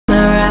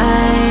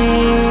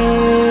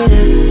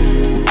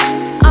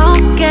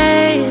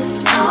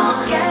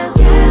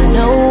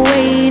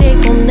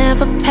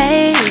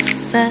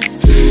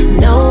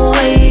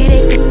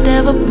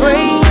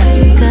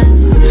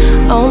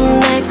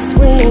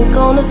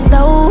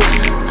slow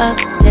up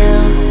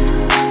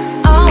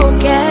down, all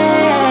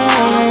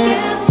gas.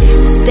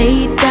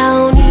 Stay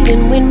down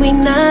even when we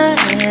not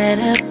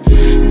up.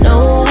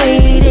 No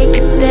way they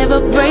could ever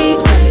break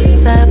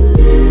us up.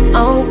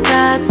 Oh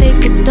God, they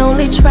could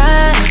only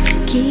try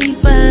to keep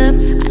up.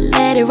 I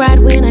let it ride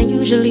when I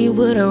usually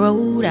would've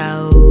rolled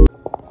out.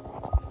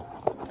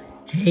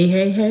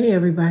 Hey,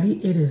 everybody.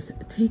 It is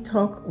Tea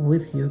Talk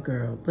with your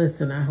girl.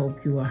 Listen, I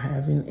hope you are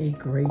having a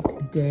great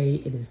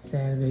day. It is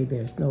Saturday.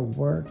 There's no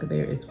work.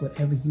 There is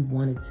whatever you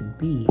want it to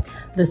be.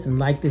 Listen,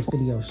 like this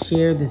video,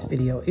 share this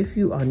video. If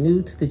you are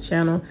new to the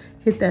channel,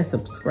 hit that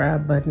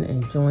subscribe button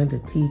and join the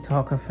Tea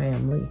Talker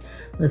family.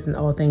 Listen,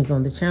 all things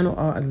on the channel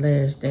are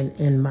alleged, and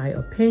in my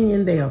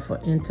opinion, they are for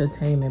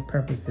entertainment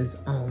purposes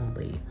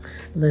only.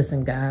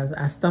 Listen, guys,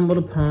 I stumbled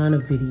upon a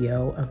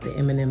video of the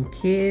M&M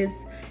Kids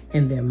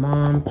and their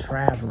mom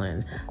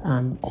traveling.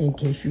 In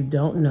case you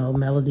don't know,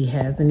 Melody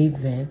has an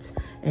event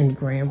in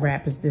Grand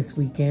Rapids this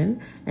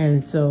weekend,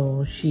 and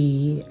so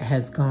she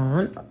has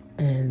gone,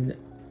 and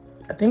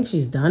I think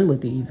she's done with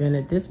the event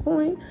at this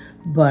point,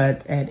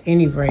 but at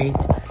any rate,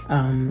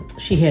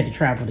 she had to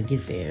travel to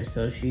get there.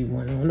 So she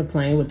went on the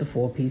plane with the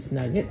 4-piece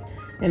nugget,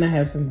 and I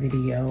have some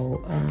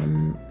video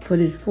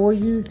footage for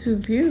you to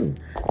view.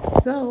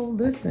 So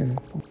listen,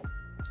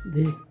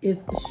 this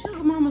is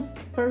Sugar Mama's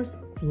first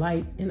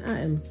flight, and I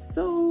am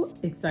so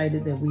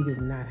excited that we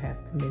did not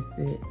have to miss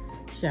it.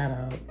 Shout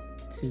out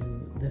to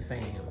the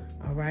fam.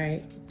 All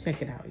right,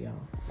 check it out, y'all.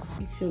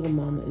 Sugar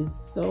Mama is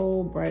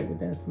so bright with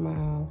that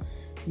smile.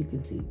 You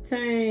can see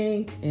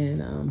Tank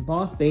and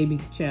Boss Baby.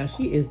 Child,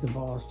 she is the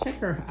boss. Check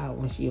her out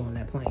when she on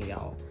that plane,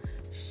 y'all.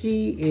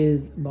 She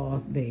is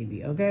Boss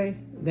Baby, okay?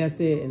 That's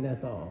it and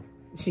that's all.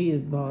 She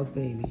is Boss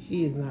Baby.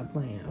 She is not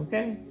playing,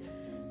 okay?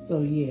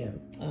 So yeah,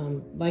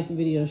 like the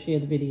video, share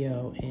the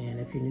video, and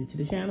if you're new to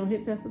the channel,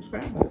 hit that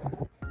subscribe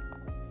button.